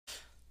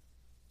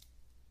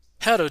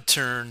How to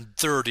turn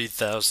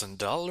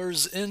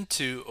 $30,000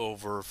 into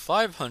over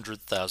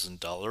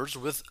 $500,000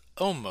 with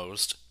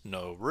almost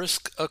no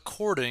risk,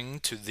 according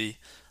to the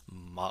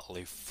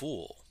Motley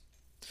Fool.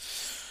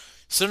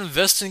 So,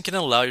 investing can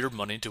allow your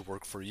money to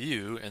work for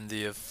you, and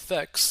the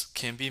effects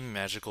can be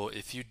magical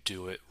if you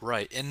do it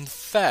right. In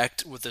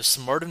fact, with a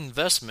smart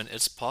investment,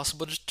 it's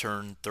possible to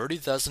turn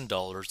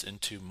 $30,000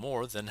 into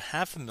more than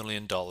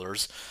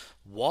 $500,000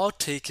 while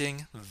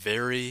taking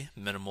very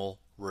minimal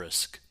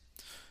risk.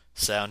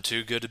 Sound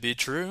too good to be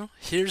true?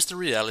 Here's the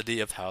reality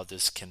of how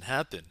this can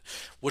happen.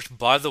 Which,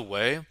 by the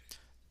way,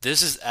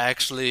 this is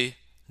actually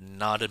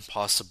not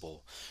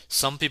impossible.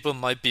 Some people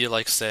might be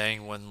like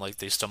saying when like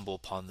they stumble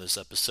upon this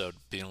episode,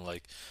 being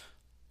like,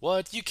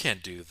 "What? You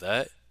can't do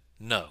that."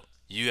 No,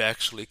 you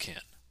actually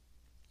can.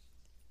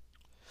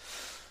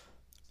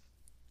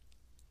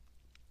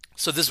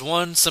 So this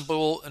one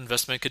simple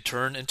investment could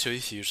turn into a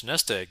huge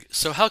nest egg.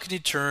 So how can you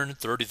turn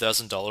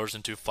 $30,000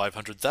 into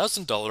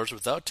 $500,000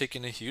 without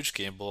taking a huge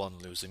gamble on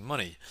losing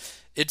money?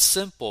 It's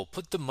simple.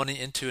 Put the money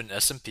into an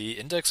S&P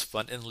index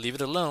fund and leave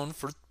it alone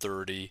for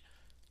 30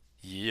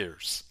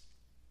 years.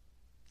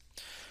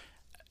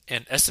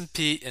 An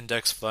S&P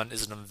index fund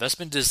is an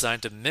investment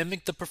designed to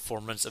mimic the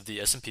performance of the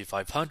S&P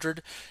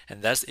 500,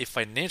 and that's a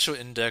financial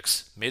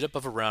index made up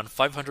of around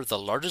 500 of the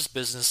largest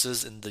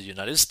businesses in the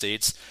United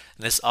States,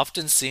 and is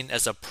often seen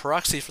as a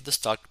proxy for the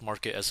stock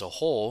market as a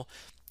whole,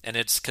 and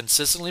it's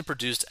consistently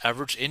produced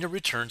average annual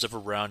returns of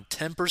around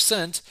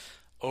 10%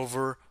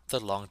 over the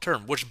long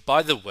term, which,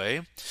 by the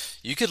way,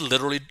 you could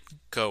literally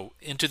go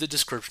into the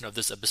description of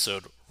this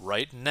episode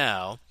right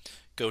now,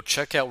 go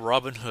check out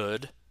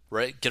Robinhood,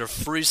 right? Get a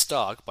free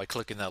stock by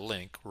clicking that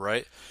link,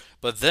 right?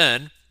 But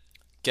then,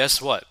 guess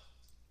what?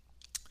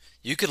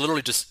 You could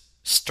literally just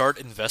start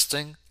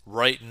investing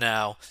right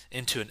now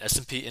into an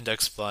S&P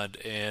index fund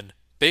and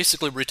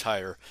basically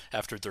retire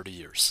after 30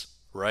 years,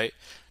 right?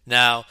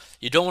 Now,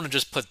 you don't want to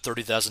just put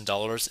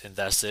 $30,000 and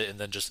that's it and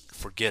then just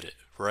forget it,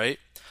 right?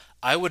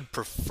 I would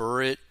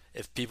prefer it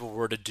if people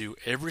were to do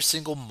every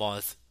single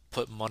month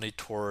put money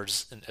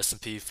towards an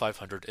S&P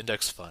 500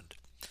 index fund.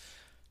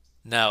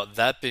 Now,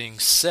 that being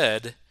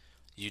said,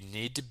 you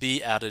need to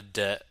be out of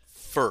debt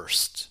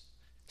first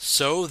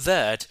so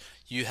that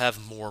you have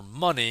more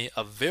money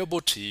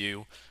available to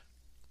you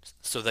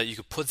so that you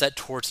could put that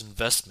towards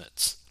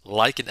investments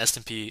like an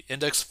S&P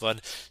index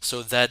fund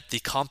so that the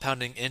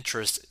compounding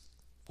interest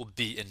will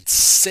be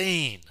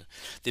insane.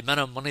 The amount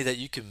of money that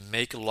you can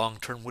make long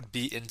term would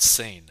be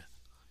insane.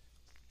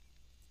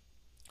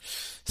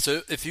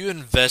 So if you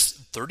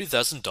invest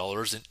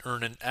 $30,000 and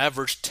earn an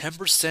average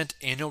 10%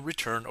 annual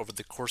return over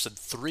the course of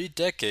 3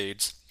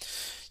 decades,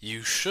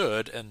 you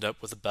should end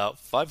up with about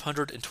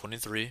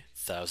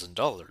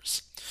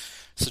 $523,000.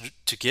 So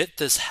to get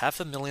this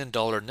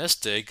 $500,000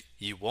 nest egg,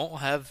 you won't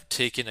have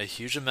taken a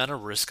huge amount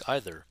of risk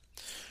either.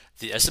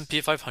 The S&P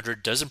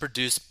 500 doesn't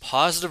produce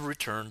positive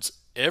returns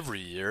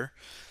every year,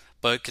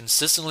 but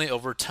consistently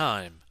over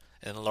time.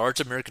 And large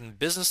American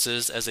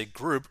businesses as a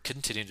group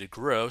continue to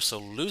grow, so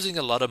losing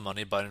a lot of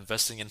money by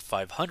investing in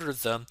 500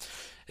 of them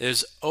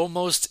is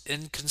almost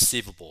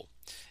inconceivable.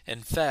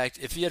 In fact,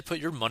 if you had put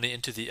your money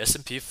into the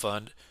S&P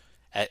fund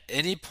at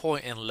any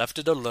point and left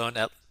it alone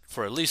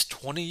for at least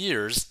 20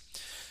 years,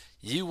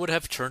 you would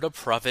have turned a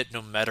profit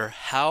no matter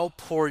how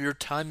poor your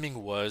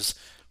timing was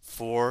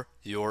for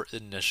your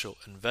initial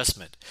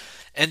investment.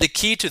 And the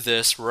key to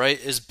this, right,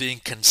 is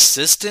being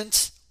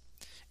consistent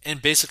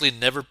and basically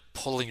never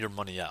pulling your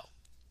money out.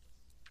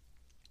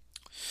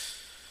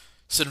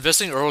 So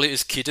investing early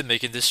is key to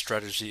making this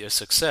strategy a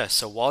success.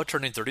 So while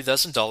turning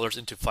 $30,000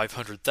 into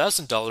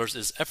 $500,000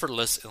 is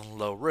effortless and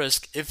low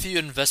risk, if you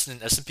invest in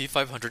an S&P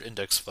 500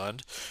 index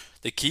fund,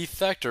 the key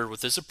factor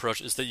with this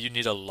approach is that you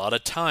need a lot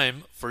of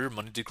time for your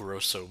money to grow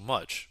so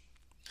much.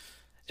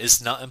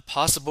 It's not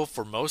impossible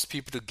for most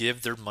people to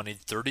give their money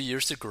 30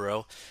 years to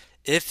grow.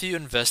 If you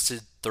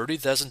invested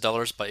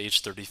 $30,000 by age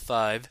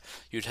 35,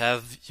 you'd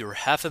have your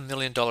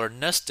 $500,000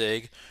 nest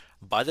egg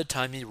by the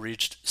time you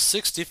reached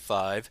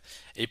 65,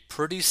 a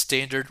pretty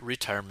standard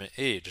retirement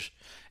age.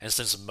 And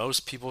since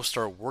most people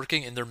start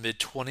working in their mid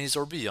 20s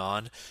or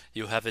beyond,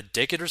 you'll have a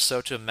decade or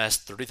so to amass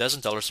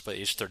 $30,000 by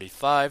age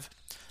 35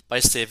 by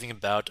saving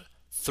about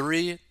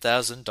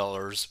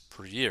 $3,000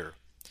 per year,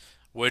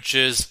 which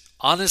is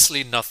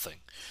honestly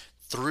nothing.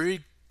 3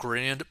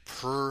 grand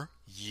per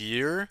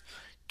year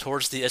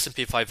towards the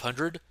S&P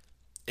 500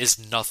 is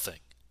nothing.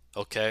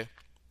 Okay?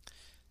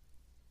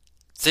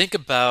 Think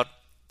about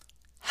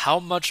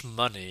how much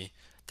money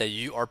that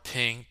you are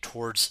paying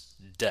towards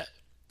debt,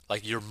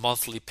 like your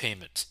monthly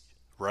payment,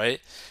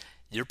 right?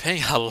 You're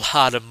paying a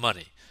lot of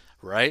money,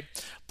 right?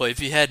 But if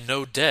you had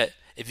no debt,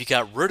 if you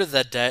got rid of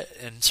that debt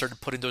and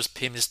started putting those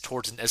payments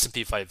towards an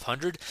S&P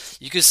 500,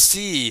 you could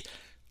see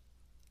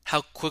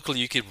how quickly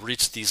you could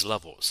reach these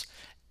levels.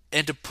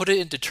 And to put it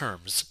into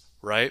terms,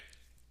 right?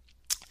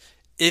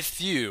 If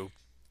you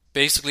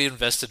basically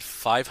invested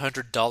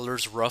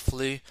 $500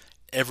 roughly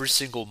every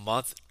single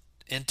month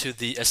into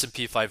the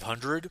S&P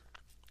 500,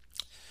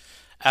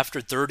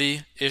 After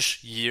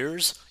 30-ish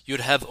years,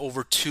 you'd have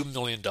over $2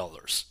 million.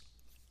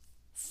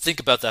 Think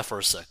about that for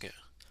a second.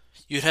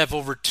 You'd have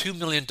over $2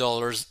 million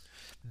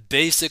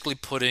basically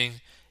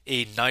putting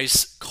a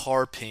nice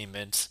car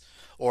payment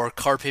or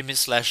car payment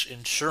slash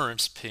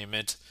insurance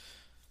payment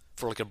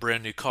for like a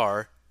brand new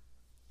car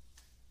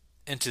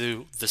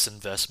into this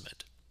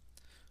investment.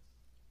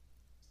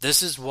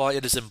 This is why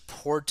it is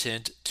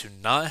important to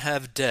not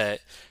have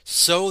debt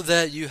so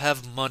that you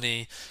have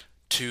money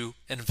to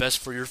invest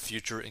for your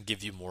future and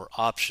give you more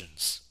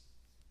options.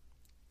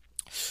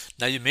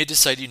 Now, you may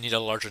decide you need a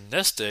larger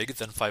nest egg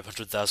than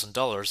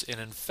 $500,000,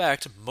 and in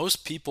fact,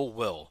 most people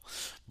will.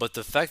 But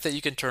the fact that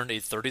you can turn a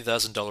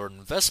 $30,000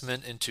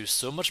 investment into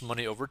so much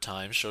money over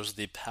time shows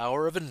the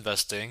power of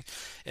investing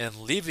and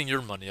leaving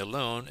your money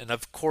alone. And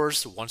of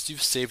course, once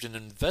you've saved and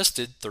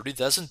invested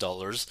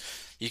 $30,000,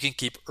 you can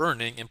keep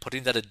earning and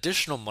putting that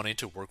additional money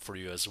to work for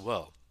you as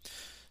well.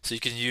 So you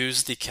can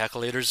use the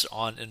calculators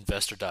on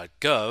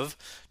investor.gov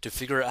to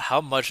figure out how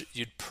much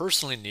you'd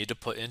personally need to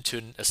put into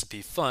an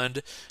S&P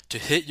fund to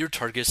hit your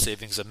target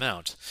savings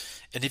amount.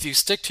 And if you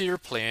stick to your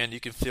plan, you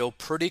can feel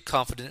pretty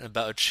confident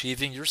about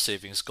achieving your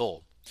savings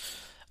goal.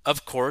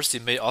 Of course, you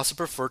may also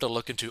prefer to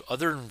look into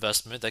other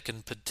investment that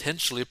can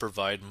potentially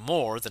provide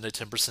more than a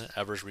 10%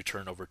 average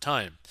return over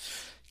time.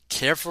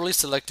 Carefully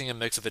selecting a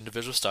mix of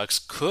individual stocks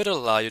could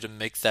allow you to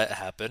make that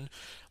happen,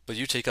 but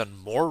you take on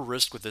more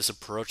risk with this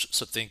approach,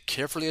 so think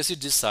carefully as you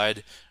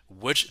decide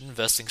which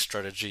investing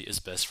strategy is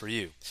best for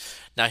you.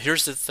 Now,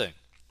 here's the thing.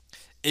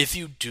 If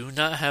you do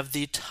not have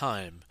the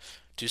time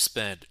to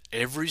spend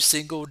every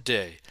single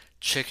day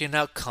checking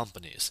out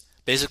companies,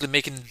 basically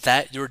making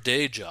that your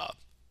day job,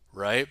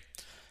 right?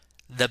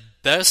 The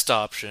best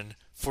option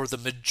for the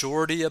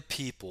majority of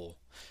people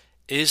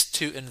is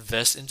to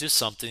invest into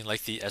something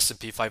like the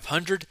S&P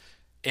 500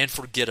 and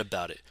forget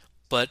about it,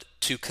 but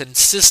to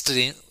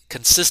consistently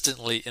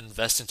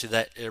invest into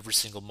that every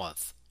single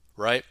month,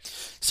 right?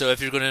 So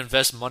if you're going to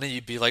invest money,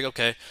 you'd be like,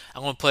 okay,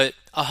 I'm going to put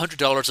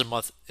 $100 a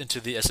month into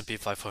the S&P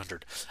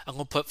 500. I'm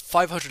going to put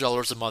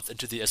 $500 a month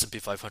into the S&P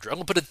 500. I'm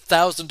going to put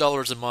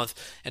 $1,000 a month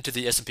into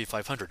the S&P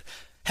 500.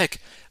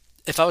 Heck,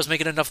 if I was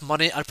making enough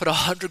money, I'd put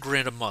 100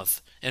 grand a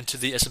month into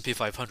the S&P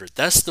 500.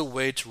 That's the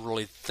way to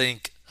really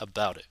think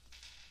about it.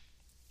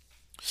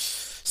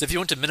 So if you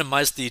want to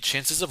minimize the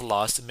chances of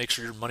loss and make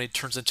sure your money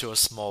turns into a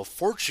small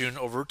fortune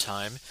over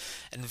time,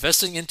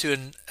 investing into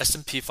an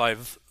S&P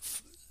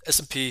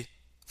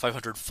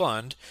 500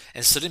 fund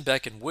and sitting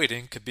back and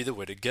waiting could be the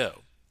way to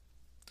go.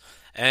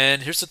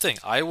 And here's the thing,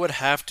 I would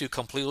have to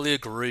completely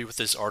agree with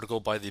this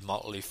article by the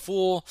Motley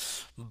Fool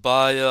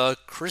by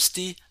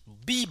Christy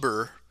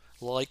Bieber,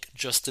 like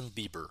Justin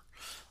Bieber.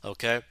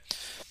 Okay?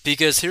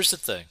 Because here's the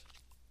thing.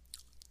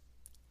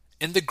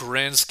 In the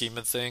grand scheme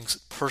of things,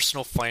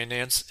 personal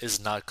finance is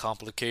not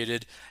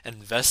complicated,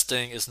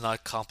 investing is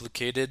not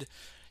complicated.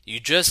 You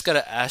just got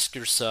to ask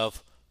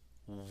yourself,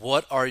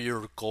 what are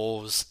your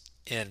goals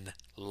in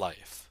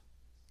life,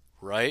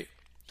 right?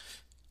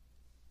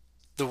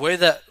 The way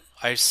that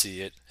I see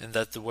it, and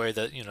that the way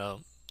that,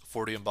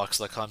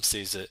 40inbox.com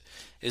sees it,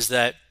 is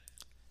that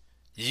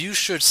you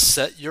should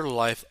set your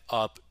life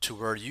up to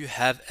where you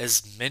have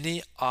as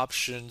many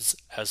options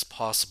as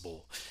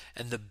possible.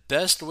 And the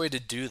best way to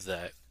do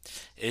that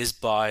is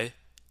by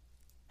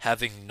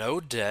having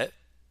no debt,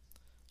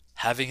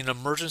 having an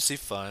emergency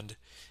fund,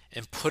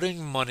 and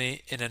putting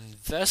money in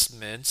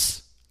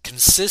investments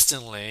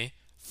consistently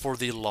for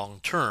the long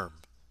term,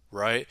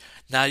 right?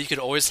 Now you could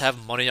always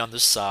have money on the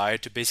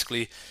side to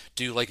basically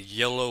do like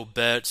yellow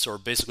bets, or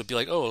basically be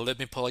like, oh, let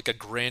me put like a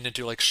grand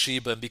into like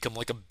Shiba and become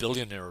like a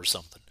billionaire or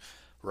something,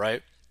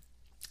 right?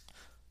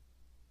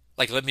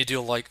 Like, let me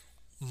do like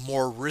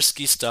more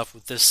risky stuff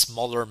with this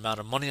smaller amount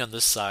of money on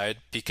this side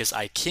because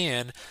I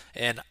can,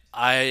 and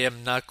I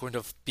am not going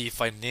to be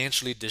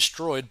financially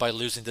destroyed by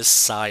losing this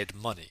side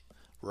money,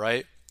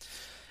 right?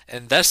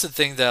 And that's the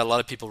thing that a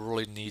lot of people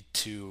really need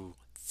to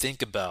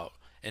think about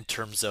in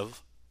terms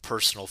of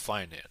personal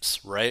finance,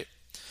 right?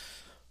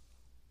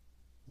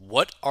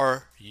 What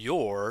are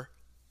your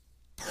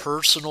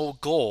personal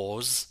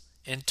goals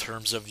in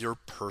terms of your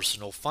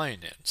personal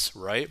finance,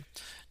 right?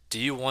 Do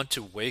you want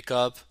to wake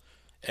up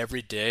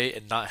every day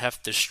and not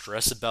have to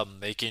stress about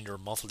making your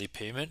monthly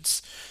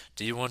payments?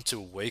 Do you want to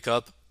wake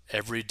up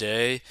every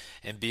day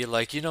and be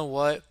like, you know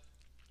what?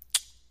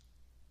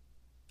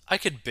 I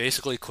could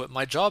basically quit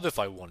my job if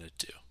I wanted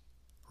to,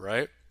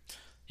 right?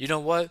 You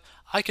know what?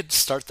 I could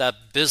start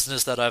that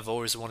business that I've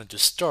always wanted to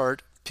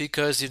start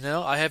because,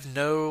 I have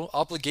no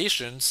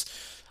obligations.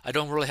 I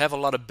don't really have a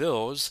lot of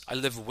bills. I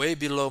live way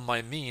below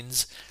my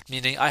means,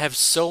 meaning I have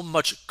so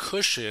much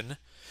cushion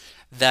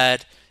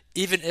that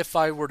even if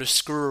I were to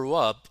screw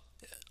up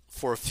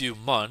for a few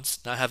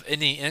months, not have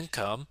any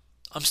income,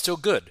 I'm still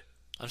good.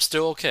 I'm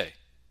still okay,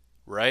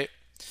 right?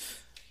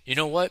 You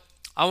know what?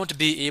 I want to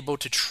be able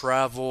to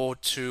travel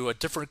to a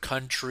different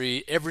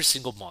country every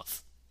single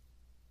month.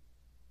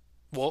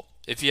 Well,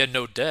 if you had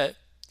no debt,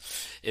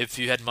 if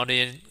you had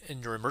money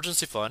in your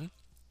emergency fund,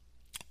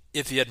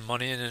 if you had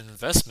money in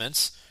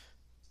investments,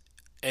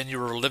 and you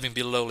were living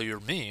below your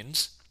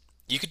means,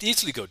 you could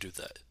easily go do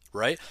that,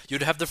 right?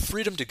 You'd have the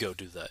freedom to go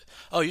do that.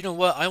 Oh, you know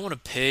what? I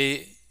want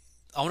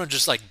to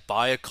just like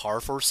buy a car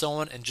for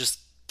someone and just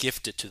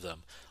gift it to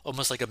them,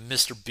 almost like a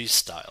Mr. Beast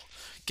style.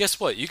 Guess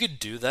what? You could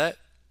do that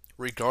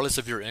regardless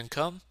of your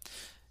income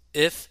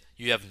if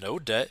you have no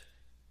debt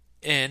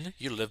and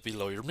you live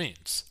below your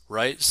means,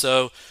 right?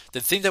 So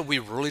the thing that we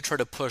really try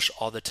to push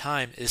all the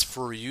time is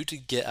for you to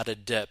get out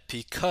of debt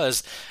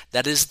because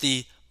that is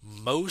the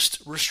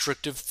most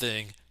restrictive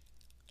thing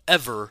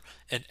ever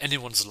in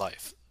anyone's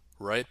life,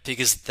 right?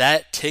 Because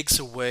that takes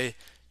away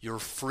your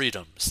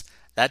freedoms.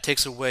 That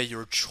takes away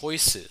your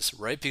choices,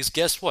 right? Because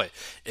guess what?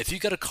 If you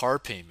got a car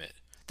payment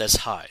that's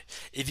high,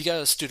 if you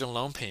got a student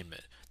loan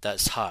payment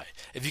that's high,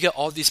 if you got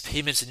all these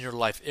payments in your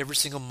life every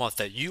single month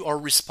that you are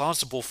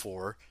responsible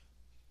for,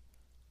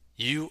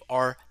 you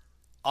are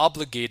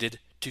obligated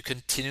to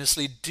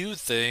continuously do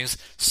things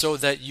so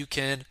that you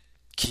can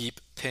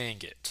keep paying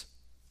it,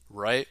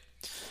 right?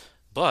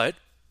 But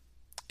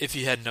if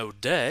you had no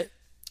debt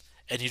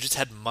and you just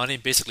had money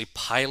basically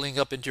piling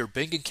up into your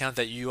bank account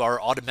that you are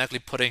automatically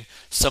putting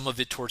some of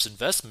it towards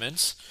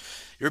investments,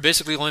 you're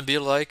basically going to be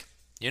like,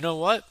 you know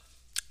what?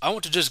 I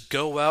want to just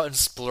go out and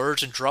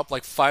splurge and drop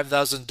like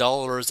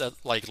 $5,000 at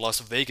like Las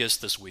Vegas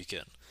this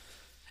weekend.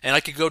 And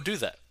I could go do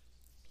that.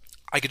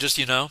 I could just,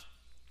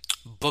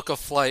 book a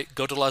flight,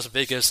 go to Las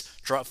Vegas,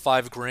 drop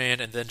 $5,000,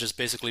 and then just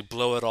basically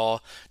blow it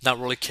all, not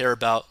really care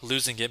about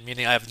losing it,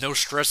 meaning I have no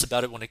stress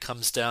about it when it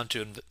comes down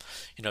to,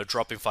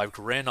 dropping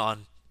 $5,000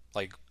 on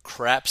like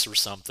craps or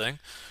something.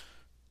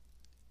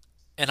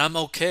 And I'm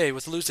okay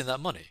with losing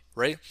that money,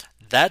 right?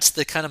 That's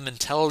the kind of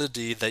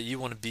mentality that you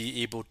want to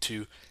be able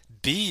to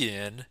be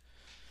in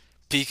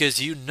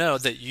because you know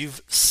that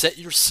you've set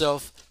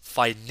yourself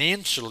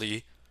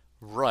financially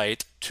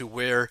right to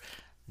where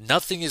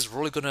nothing is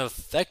really going to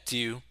affect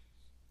you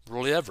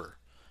really ever,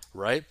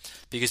 right?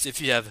 Because if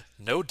you have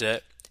no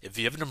debt, if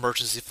you have an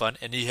emergency fund,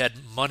 and you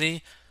had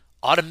money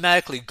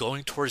automatically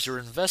going towards your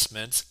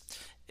investments,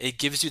 it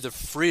gives you the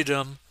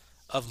freedom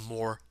of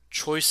more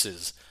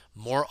choices,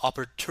 more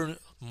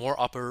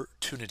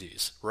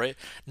opportunities, right?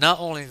 Not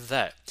only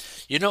that,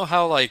 you know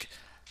how like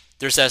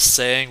there's that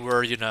saying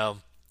where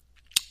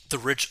the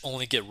rich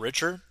only get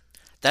richer?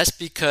 That's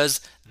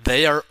because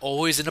they are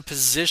always in a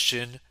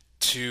position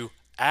to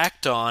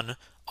act on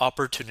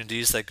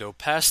opportunities that go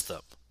past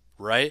them,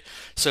 right?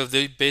 So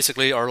they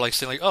basically are like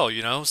saying like,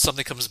 oh,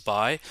 something comes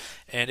by,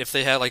 and if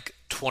they had like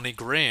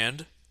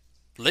 20,000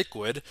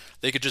 liquid,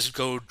 they could just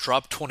go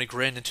drop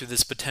 20,000 into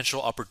this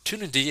potential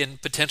opportunity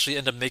and potentially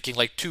end up making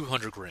like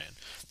 200,000,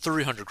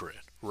 300,000,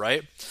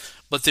 right?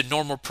 But the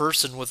normal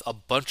person with a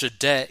bunch of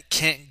debt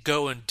can't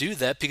go and do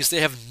that because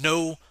they have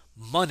no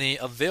money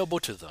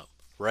available to them,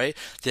 right?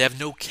 They have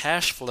no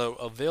cash flow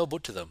available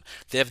to them.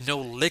 They have no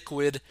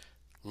liquid,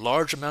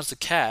 large amounts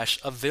of cash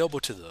available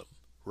to them,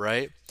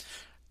 right?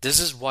 This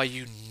is why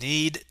you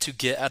need to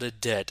get out of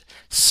debt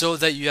so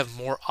that you have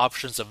more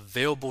options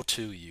available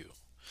to you.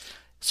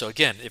 So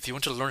again, if you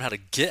want to learn how to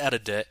get out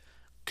of debt,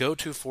 go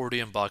to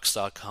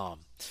 40inbox.com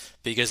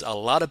because a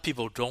lot of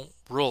people don't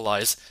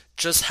realize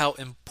just how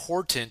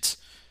important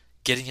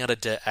getting out of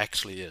debt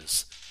actually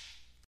is.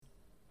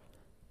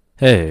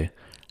 Hey,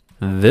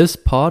 this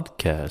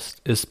podcast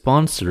is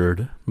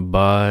sponsored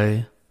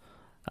by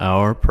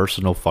our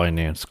personal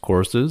finance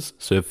courses.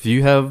 So if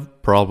you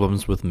have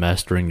problems with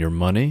mastering your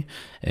money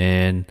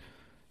and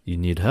you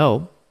need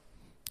help,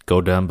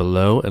 go down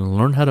below and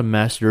learn how to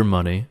master your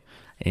money.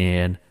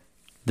 And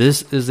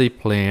this is a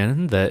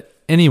plan that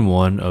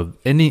anyone of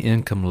any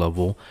income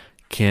level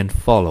can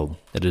follow.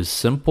 It is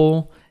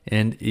simple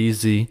and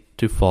easy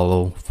to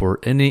follow for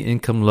any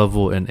income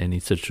level and any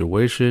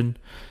situation,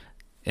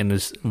 and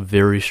is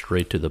very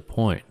straight to the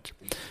point.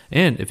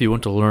 And if you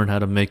want to learn how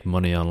to make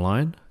money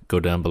online, go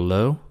down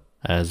below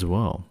as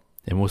well.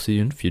 And we'll see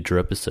you in future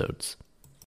episodes.